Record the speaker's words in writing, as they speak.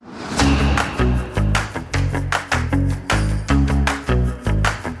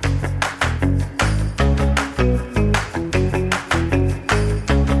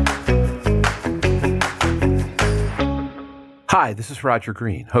Hi, this is Roger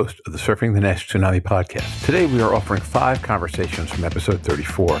Green, host of the Surfing the NASH Tsunami podcast. Today we are offering 5 conversations from episode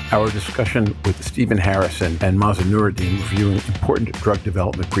 34, our discussion with Stephen Harrison and Mazen Noureddin reviewing important drug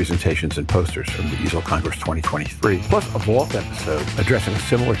development presentations and posters from the EASL Congress 2023, plus a vault episode addressing a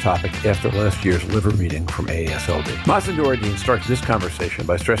similar topic after last year's liver meeting from AASLD. Mazen Noureddin starts this conversation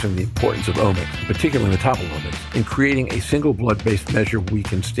by stressing the importance of Omics, particularly metabolomics, in creating a single blood-based measure we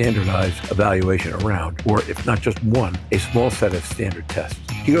can standardize evaluation around, or if not just one, a small set of standard tests.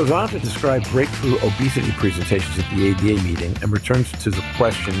 He goes on to describe breakthrough obesity presentations at the ADA meeting and returns to the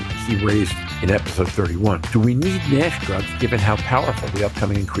question he raised in episode 31. Do we need NASH drugs given how powerful the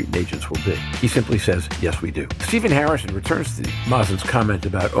upcoming incretin agents will be? He simply says, yes, we do. Stephen Harrison returns to Mazen's comment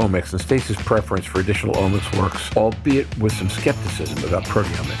about omics and states his preference for additional omics works, albeit with some skepticism about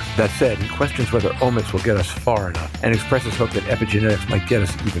proteomics. That said, he questions whether omics will get us far enough and expresses hope that epigenetics might get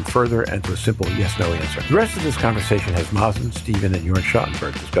us even further and to a simple yes-no answer. The rest of this conversation has Mazen, Stephen, and Jorn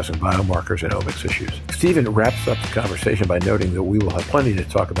Schattenberg discussing biomarkers and omics issues. Stephen wraps up the conversation by noting that we will have plenty to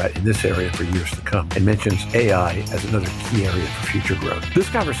talk about in this area for years to come and mentions AI as another key area for future growth. This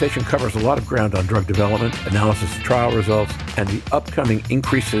conversation covers a lot of ground on drug development, analysis of trial results, and the upcoming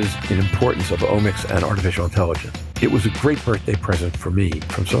increases in importance of omics and artificial intelligence. It was a great birthday present for me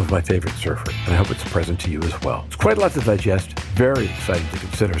from some of my favorite surfers, and I hope it's a present to you as well. It's quite a lot to digest, very exciting to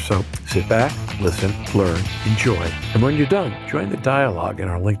consider, so sit back, listen, learn, enjoy, and when you're done, join the dialogue in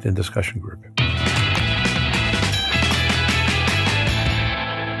our LinkedIn discussion group.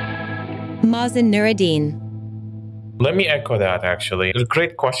 Mazen Noureddin. Let me echo that, actually. It's a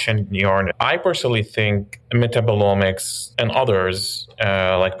great question, Jorn. I personally think metabolomics and others,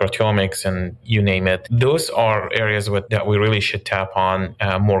 like proteomics and you name it, those are areas that we really should tap on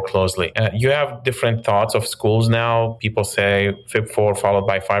more closely. You have different thoughts of schools now. People say FIB4 followed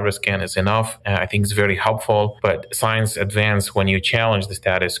by FibroScan is enough. I think it's very helpful, but science advanced when you challenge the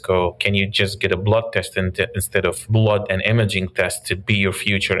status quo. Can you just get a blood test instead of blood and imaging test to be your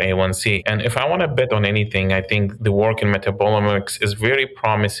future A1C? And if I want to bet on anything, I think the work in metabolomics is very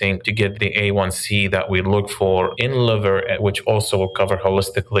promising to get the A1C that we look for in liver, which also will cover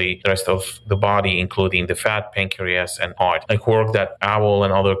holistically the rest of the body, including the fat, pancreas, and heart. Like work that OWL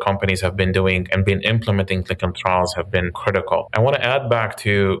and other companies have been doing and been implementing clinical trials have been critical. I want to add back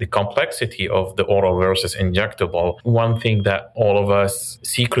to the complexity of the oral versus injectable. One thing that all of us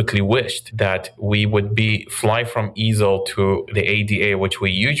secretly wished that we would fly from EASL to the ADA, which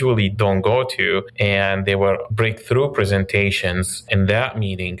we usually don't go to, and there were breakthrough presentations in that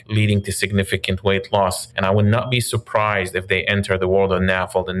meeting leading to significant weight loss. And I would not be surprised if they enter the world of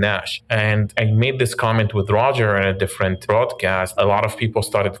NAFLD and NASH. And I made this comment with Roger in a different broadcast. A lot of people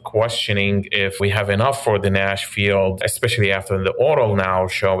started questioning if we have enough for the NASH field, especially after the oral now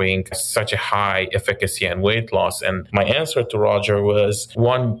showing such a high efficacy and weight loss. And my answer to Roger was,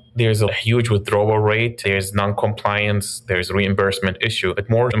 one, there's a huge withdrawal rate, there's non-compliance, there's reimbursement issue. But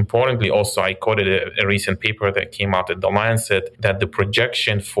more importantly, also, I quoted a recent paper that came out at the Lancet that the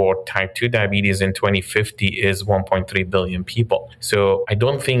projection for type 2 diabetes in 2050 is 1.3 billion people. So I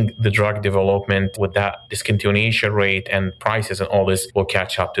don't think the drug development with that discontinuation rate and prices and all this will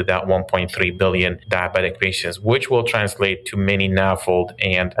catch up to that 1.3 billion diabetic patients, which will translate to many NAFLD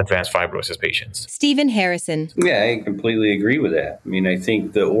and advanced fibrosis patients. Stephen Harrison. Yeah, I completely agree with that. I mean, I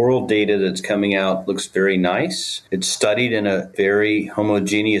think the oral data that's coming out looks very nice. It's studied in a very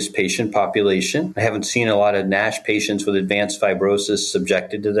homogeneous patient population. I haven't seen a lot of NASH patients with advanced fibrosis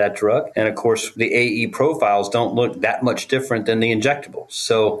subjected to that drug. And of course, the AE profiles don't look that much different than the injectables.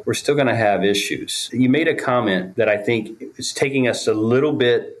 So we're still going to have issues. You made a comment that I think is taking us a little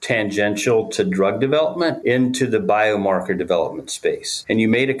bit tangential to drug development into the biomarker development space. And you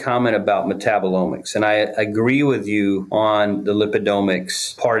made a comment about metabolomics. And I agree with you on the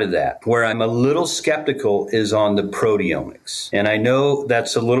lipidomics part of that. Where I'm a little skeptical is on the proteomics. And I know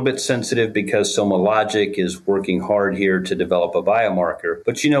that's a little bit sensitive because SomaLogic is working hard here to develop a biomarker.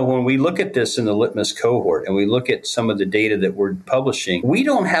 But, when we look at this in the litmus cohort and we look at some of the data that we're publishing, we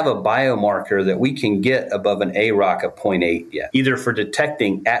don't have a biomarker that we can get above an AROC of 0.8 yet, either for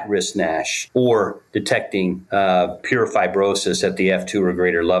detecting at-risk NASH or detecting pure fibrosis at the F2 or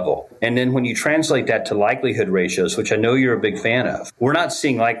greater level. And then when you translate that to likelihood ratios, which I know you're a big fan of, we're not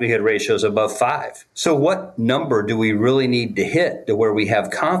seeing likelihood ratios above 5. So what number do we really need to hit to where we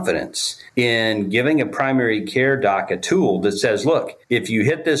have confidence in giving a primary care doc a tool that says, look, if you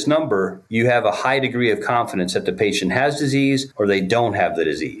hit this number, you have a high degree of confidence that the patient has disease or they don't have the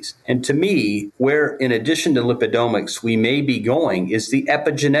disease. And to me, where in addition to lipidomics, we may be going is the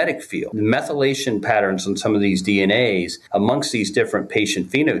epigenetic field. The methylation patterns on some of these DNAs amongst these different patient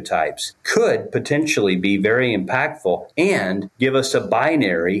phenotypes could potentially be very impactful and give us a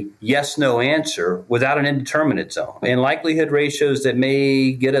binary yes-no answer without an indeterminate zone and likelihood ratios that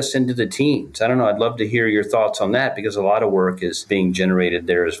may get us into the teens. I don't know. I'd love to hear your thoughts on that because a lot of work is being generated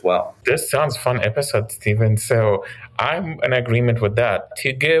there as well. This sounds fun episode, Stephen. So I'm in agreement with that.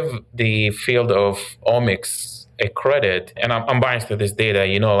 To give the field of omics a credit, and I'm biased to this data,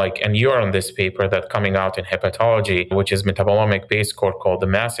 and you're on this paper that's coming out in hepatology, which is metabolomic-based score called the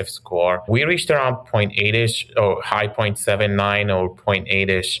MASSIVE score. We reached around 0.8-ish or high 0.79 or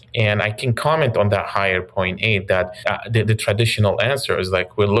 0.8-ish. And I can comment on that higher 0.8 that the traditional answer is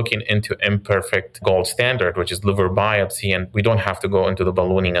like we're looking into imperfect gold standard, which is liver biopsy, and we don't have to go into the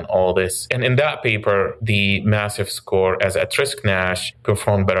ballooning and all this. And in that paper, the MASSIVE score as at-risk NASH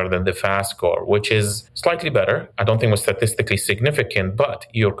performed better than the FAST score, which is slightly better. I don't think it was statistically significant, but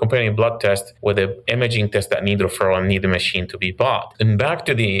you're comparing a blood test with an imaging test that need referral and need a machine to be bought. And back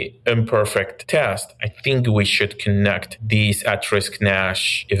to the imperfect test, I think we should connect these at-risk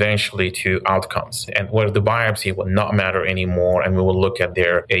NASH eventually to outcomes, and where the biopsy will not matter anymore, and we will look at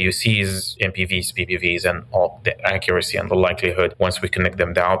their AUCs, MPVs, PPVs, and all the accuracy and the likelihood once we connect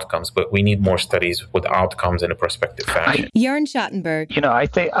them to outcomes. But we need more studies with outcomes in a prospective fashion. Jörn Schattenberg. I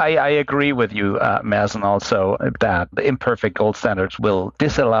think I agree with you, Mazen, also that the imperfect gold standards will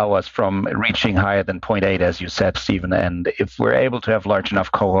disallow us from reaching higher than 0.8, as you said, Stephen. And if we're able to have large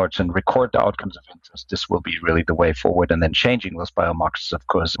enough cohorts and record the outcomes of interest, this will be really the way forward. And then changing those biomarkers, of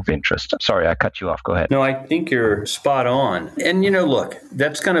course, of interest. Sorry, I cut you off. Go ahead. No, I think you're spot on. And, look,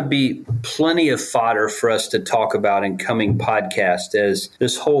 that's going to be plenty of fodder for us to talk about in coming podcasts as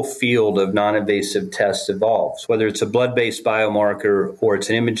this whole field of non-invasive tests evolves. Whether it's a blood-based biomarker or it's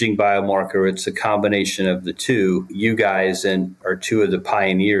an imaging biomarker, it's a combination of the two. You guys are two of the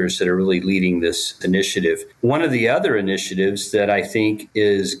pioneers that are really leading this initiative. One of the other initiatives that I think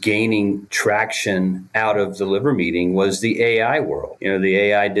is gaining traction out of the liver meeting was the AI world. The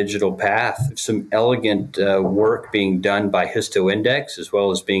AI digital path. Some elegant work being done by HistoIndex as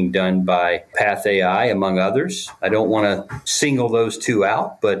well as being done by Path AI, among others. I don't want to single those two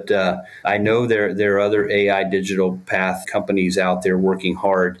out, but I know there are other AI digital path companies out there working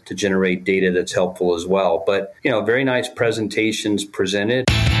hard to generate data that's helpful as well. But, very nice presentations presented.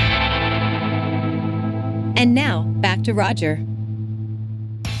 And now, back to Roger.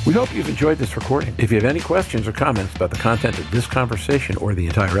 We hope you've enjoyed this recording. If you have any questions or comments about the content of this conversation or the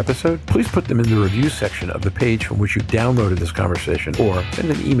entire episode, please put them in the review section of the page from which you downloaded this conversation, or send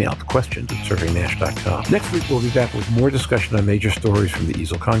an email to questions@surfingnash.com. Next week, we'll be back with more discussion on major stories from the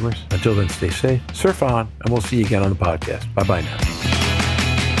EASL Congress. Until then, stay safe, surf on, and we'll see you again on the podcast. Bye-bye now.